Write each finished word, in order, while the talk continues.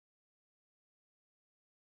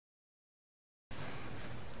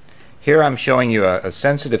Here I'm showing you a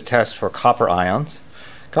sensitive test for copper ions.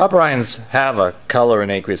 Copper ions have a color in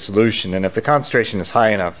aqueous solution, and if the concentration is high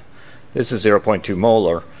enough, this is 0.2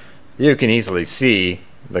 molar, you can easily see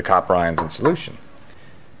the copper ions in solution.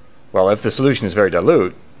 Well, if the solution is very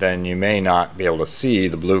dilute, then you may not be able to see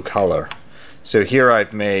the blue color. So here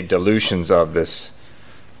I've made dilutions of this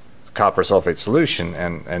copper sulfate solution,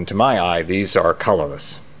 and to my eye these are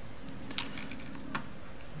colorless.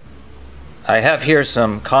 I have here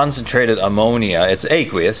some concentrated ammonia. It's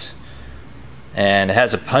aqueous and it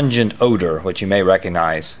has a pungent odor, which you may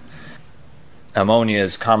recognize. Ammonia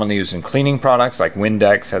is commonly used in cleaning products, like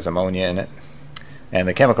Windex has ammonia in it, and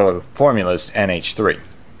the chemical formula is NH3.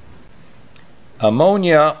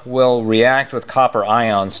 Ammonia will react with copper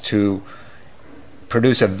ions to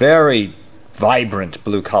produce a very vibrant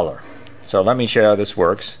blue color. So let me show you how this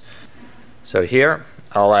works. So here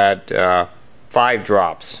I'll add 5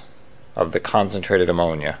 drops of the concentrated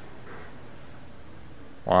ammonia.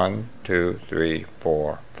 1, 2, 3,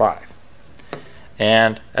 4, 5.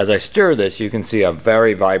 And as I stir this, you can see a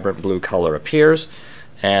very vibrant blue color appears,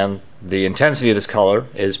 and the intensity of this color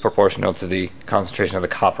is proportional to the concentration of the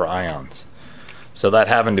copper ions. So that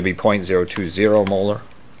happened to be 0.020 molar,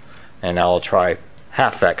 and now I'll try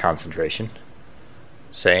half that concentration.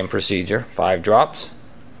 Same procedure, 5 drops.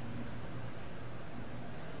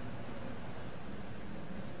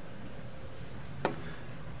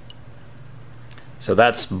 So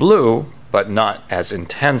that's blue, but not as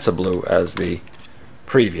intense a blue as the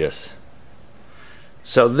previous.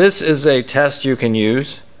 So this is a test you can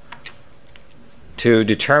use to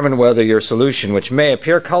determine whether your solution, which may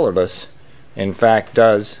appear colorless, in fact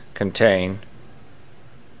does contain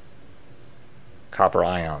copper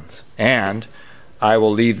ions. And I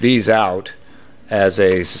will leave these out as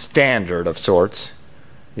a standard of sorts.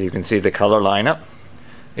 You can see the color lineup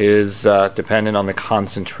is dependent on the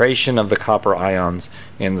concentration of the copper ions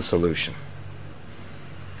in the solution.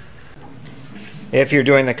 If you're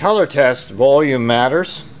doing the color test, volume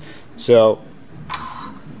matters. So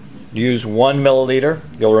use 1 milliliter.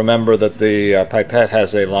 You'll remember that the pipette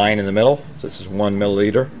has a line in the middle. So this is 1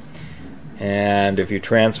 milliliter. And if you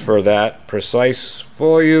transfer that precise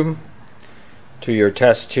volume to your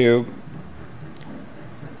test tube,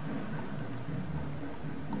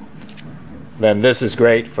 then this is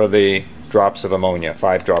great for the drops of ammonia,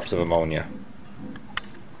 5 drops of ammonia.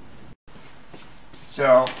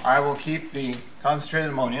 So I will keep the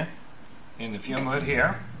concentrated ammonia in the fume hood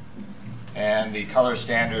here and the color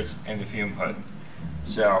standards in the fume hood.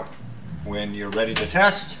 So when you're ready to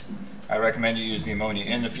test, I recommend you use the ammonia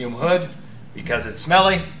in the fume hood because it's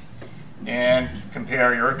smelly, and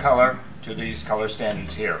compare your color to these color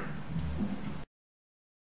standards here.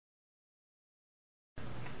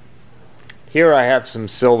 Here I have some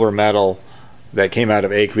silver metal that came out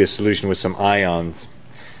of aqueous solution with some ions.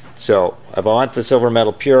 So if I want the silver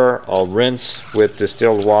metal pure, I'll rinse with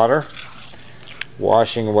distilled water,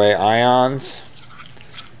 washing away ions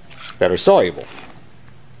that are soluble.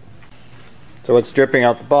 So what's dripping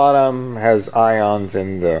out the bottom has ions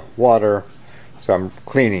in the water, so I'm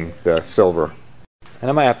cleaning the silver. And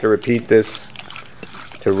I might have to repeat this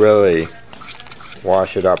to really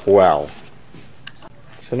wash it up well.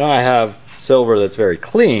 So now I have silver that's very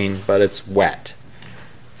clean, but it's wet.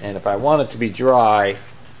 And if I want it to be dry,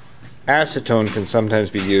 acetone can sometimes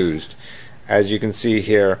be used. As you can see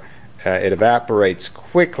here, it evaporates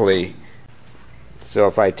quickly. So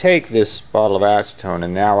if I take this bottle of acetone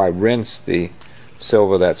and now I rinse the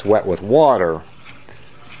silver that's wet with water,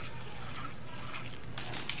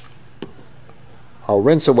 I'll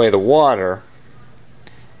rinse away the water,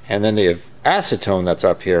 and then the acetone that's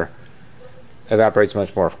up here evaporates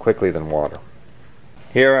much more quickly than water.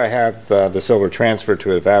 Here I have the silver transferred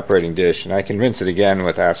to an evaporating dish, and I can rinse it again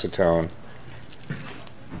with acetone.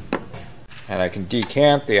 And I can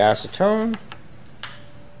decant the acetone.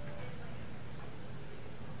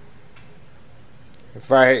 If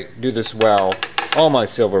I do this well, all my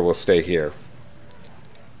silver will stay here.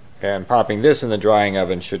 And popping this in the drying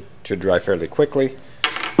oven should dry fairly quickly.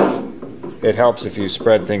 It helps if you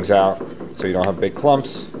spread things out so you don't have big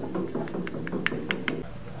clumps.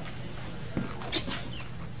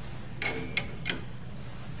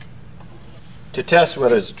 To test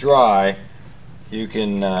whether it's dry, you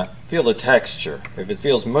can feel the texture. If it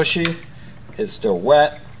feels mushy, it's still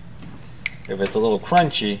wet. If it's a little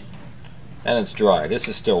crunchy, then it's dry. This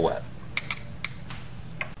is still wet.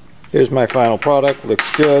 Here's my final product. Looks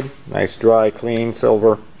good. Nice dry, clean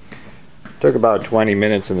silver. Took about 20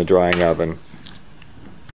 minutes in the drying oven.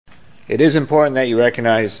 It is important that you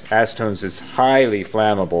recognize acetone is highly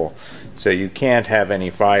flammable, so you can't have any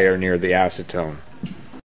fire near the acetone.